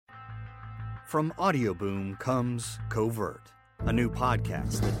From Audioboom comes Covert, a new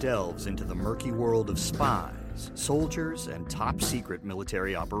podcast that delves into the murky world of spies, soldiers, and top-secret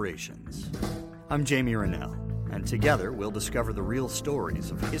military operations. I'm Jamie Rennell, and together we'll discover the real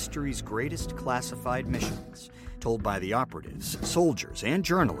stories of history's greatest classified missions, told by the operatives, soldiers, and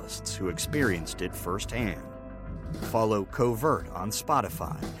journalists who experienced it firsthand. Follow Covert on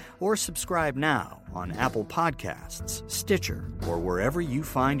Spotify, or subscribe now on Apple Podcasts, Stitcher, or wherever you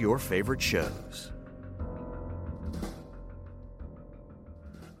find your favorite shows.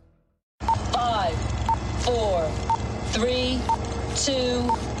 5, 4, 3, 2,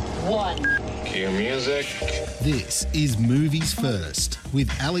 1. Cue music. This is Movies First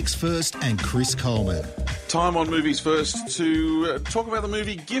with Alex First and Chris Coleman. Time on Movies First to talk about the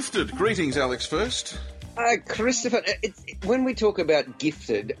movie Gifted. Greetings, Alex First. Christopher, when we talk about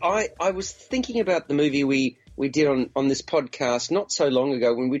Gifted, I was thinking about the movie we did on this podcast not so long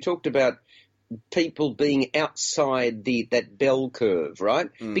ago when we talked about people being outside that bell curve, right?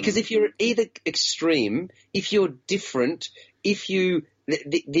 Because if you're either extreme, if you're different,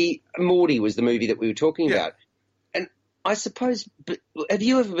 the Morty was the movie that we were talking about. And I suppose,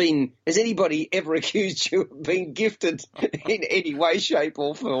 has anybody ever accused you of being gifted in any way, shape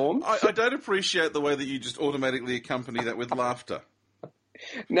or form? I don't appreciate the way that you just automatically accompany that with laughter.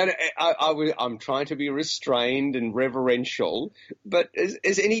 No, I'm trying to be restrained and reverential, but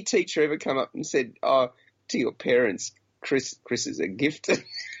has any teacher ever come up and said, to your parents, Chris is a gifted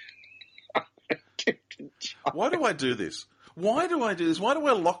child? Why do I do this? Why do I do this? Why do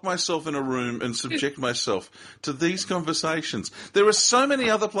I lock myself in a room and subject myself to these conversations? There are so many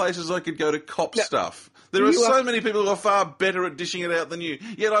other places I could go to cop stuff. There are so many people who are far better at dishing it out than you.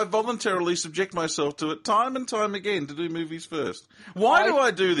 Yet I voluntarily subject myself to it time and time again to do Movies First. Why do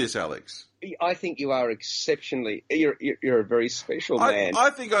I do this, Alex? I think you are exceptionally... You're a very special man. I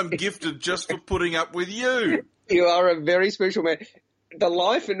think I'm gifted just for putting up with you. You are a very special man. The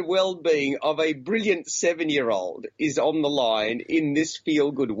life and well-being of a brilliant 7-year-old is on the line in this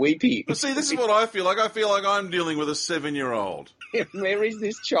feel-good weepy. But see, this is what I feel like. I feel like I'm dealing with a 7-year-old. Mary's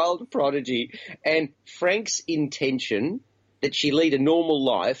this child prodigy, and Frank's intention that she lead a normal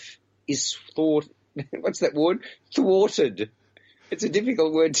life is what's that word? Thwarted. It's a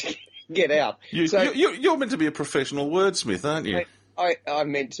difficult word to get out. You're meant to be a professional wordsmith, aren't you?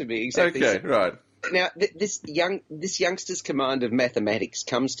 I'm meant to be, exactly. Okay, right. Now, this youngster's command of mathematics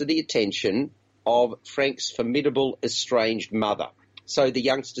comes to the attention of Frank's formidable estranged mother. So the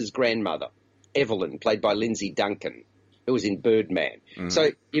youngster's grandmother, Evelyn, played by Lindsay Duncan, who was in Birdman. So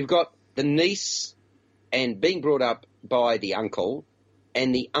you've got the niece and being brought up by the uncle,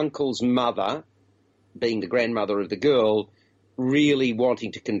 and the uncle's mother, being the grandmother of the girl, really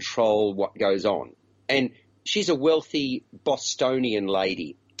wanting to control what goes on. And she's a wealthy Bostonian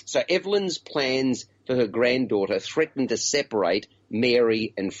lady. So Evelyn's plans for her granddaughter threaten to separate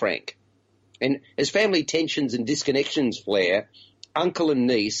Mary and Frank. And as family tensions and disconnections flare, uncle and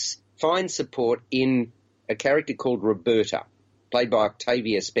niece find support in a character called Roberta, played by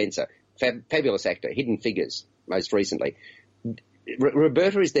Octavia Spencer, fabulous actor, Hidden Figures, most recently.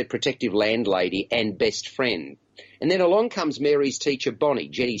 Roberta is their protective landlady and best friend. And then along comes Mary's teacher, Bonnie,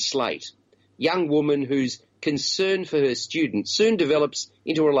 Jenny Slate, young woman whose concern for her student soon develops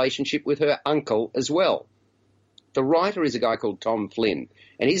into a relationship with her uncle as well. The writer is a guy called Tom Flynn,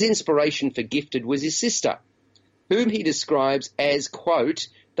 and his inspiration for Gifted was his sister, whom he describes as, quote,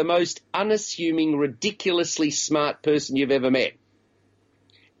 the most unassuming, ridiculously smart person you've ever met.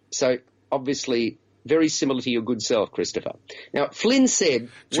 So, obviously, very similar to your good self, Christopher. Now, Flynn said...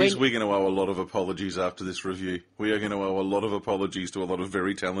 Geez, we're going to owe a lot of apologies after this review. We are going to owe a lot of apologies to a lot of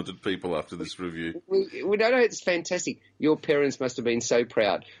very talented people after this review. We don't know, it's fantastic. Your parents must have been so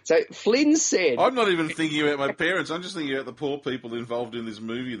proud. So, Flynn said... I'm not even thinking about my parents. I'm just thinking about the poor people involved in this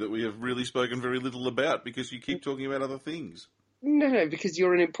movie that we have really spoken very little about because you keep talking about other things. No, because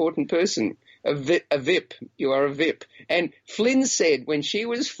you're an important person. A VIP. You are a VIP. And Flynn said when she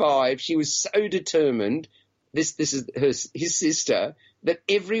was 5, she was so determined, this is his sister, that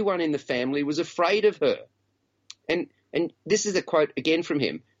everyone in the family was afraid of her. And this is a quote again from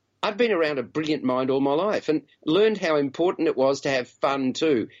him. I've been around a brilliant mind all my life and learned how important it was to have fun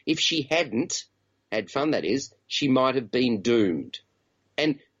too. If she hadn't had fun, that is, she might have been doomed.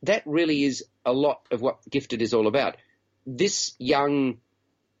 And that really is a lot of what Gifted is all about. This young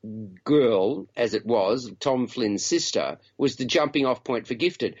girl, as it was, Tom Flynn's sister, was the jumping off point for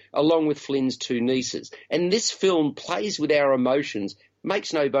Gifted, along with Flynn's 2 nieces. And this film plays with our emotions,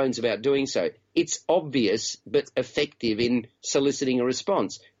 makes no bones about doing so. It's obvious but effective in soliciting a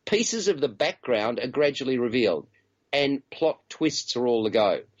response. Pieces of the background are gradually revealed. and plot twists are all the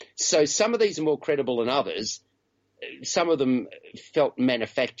go. So some of these are more credible than others. Some of them felt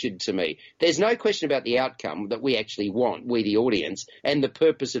manufactured to me. There's no question about the outcome that we actually want, we the audience, and the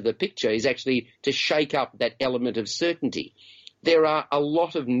purpose of the picture is actually to shake up that element of certainty. There are a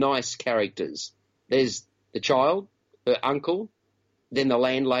lot of nice characters. There's the child, her uncle, then the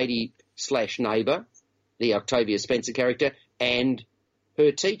landlady / neighbour, the Octavia Spencer character, and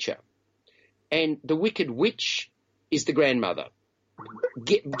her teacher. And the Wicked Witch is the grandmother.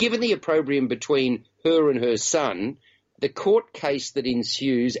 Given the opprobrium between her and her son, the court case that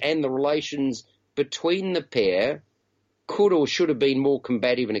ensues and the relations between the pair could or should have been more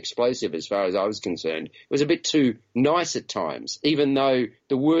combative and explosive as far as I was concerned. It was a bit too nice at times. Even though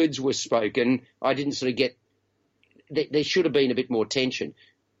the words were spoken, I didn't sort of get... There should have been a bit more tension.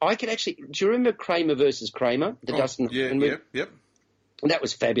 I could actually... Do you remember Kramer versus Kramer? The Dustin Hoffman movie? Yep. That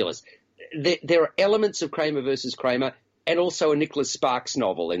was fabulous. There are elements of Kramer versus Kramer and also a Nicholas Sparks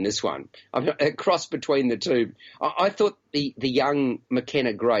novel in this one. A cross between the two. I thought the young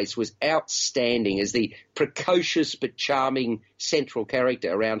McKenna Grace was outstanding as the precocious but charming central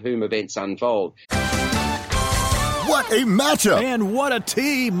character around whom events unfold. What a matchup! And what a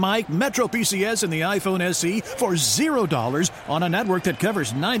team, Mike. Metro PCS and the iPhone SE for $0 on a network that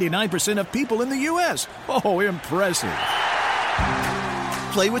covers 99% of people in the U.S. Oh, impressive.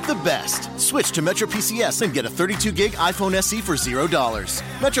 Play with the best. Switch to Metro PCS and get a 32-gig iPhone SE for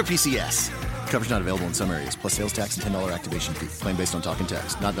 $0. Metro PCS. Coverage not available in some areas, plus sales tax and $10 activation fee. Claim based on talk and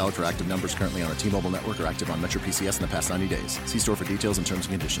text. Not valid for active numbers currently on a T-Mobile network or active on Metro PCS in the past 90 days. See store for details and terms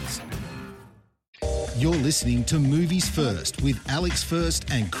and conditions. You're listening to Movies First with Alex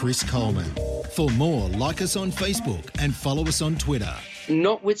First and Chris Coleman. For more, like us on Facebook and follow us on Twitter.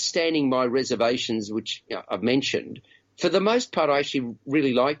 Notwithstanding my reservations, which I've mentioned, for the most part, I actually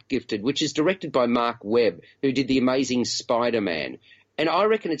really liked Gifted, which is directed by Mark Webb, who did The Amazing Spider-Man. And I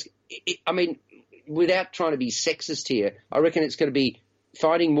reckon without trying to be sexist here, I reckon it's going to be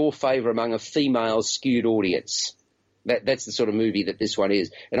finding more favour among a female-skewed audience. That's the sort of movie that this one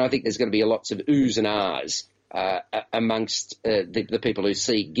is. And I think there's going to be lots of oohs and ahs amongst the people who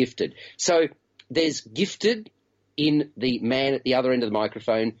see Gifted. So there's Gifted in the man at the other end of the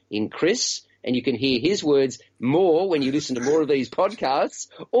microphone in Chris, and you can hear his words more when you listen to more of these podcasts,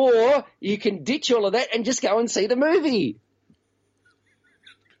 or you can ditch all of that and just go and see the movie.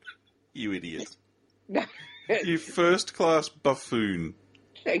 You idiot. You first-class buffoon.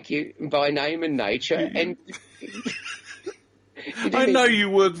 Thank you, by name and nature. And I know you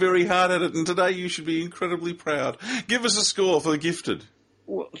work very hard at it, and today you should be incredibly proud. Give us a score for The Gifted.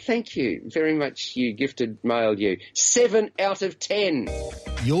 Well, thank you very much, you gifted male you. 7 out of 10.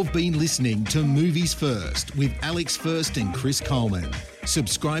 You've been listening to Movies First with Alex First and Chris Coleman.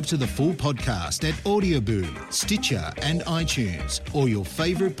 Subscribe to the full podcast at Audioboom, Stitcher and iTunes, or your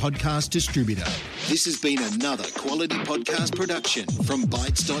favourite podcast distributor. This has been another quality podcast production from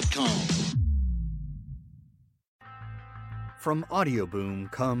Bytes.com. From Audioboom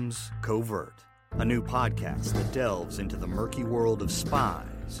comes Covert, a new podcast that delves into the murky world of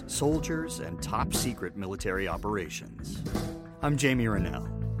spies, soldiers, and top-secret military operations. I'm Jamie Rennell,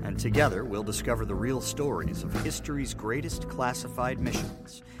 and together we'll discover the real stories of history's greatest classified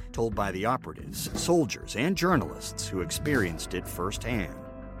missions, told by the operatives, soldiers, and journalists who experienced it firsthand.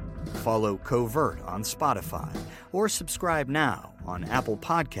 Follow Covert on Spotify, or subscribe now on Apple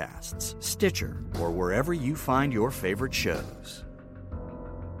Podcasts, Stitcher, or wherever you find your favorite shows.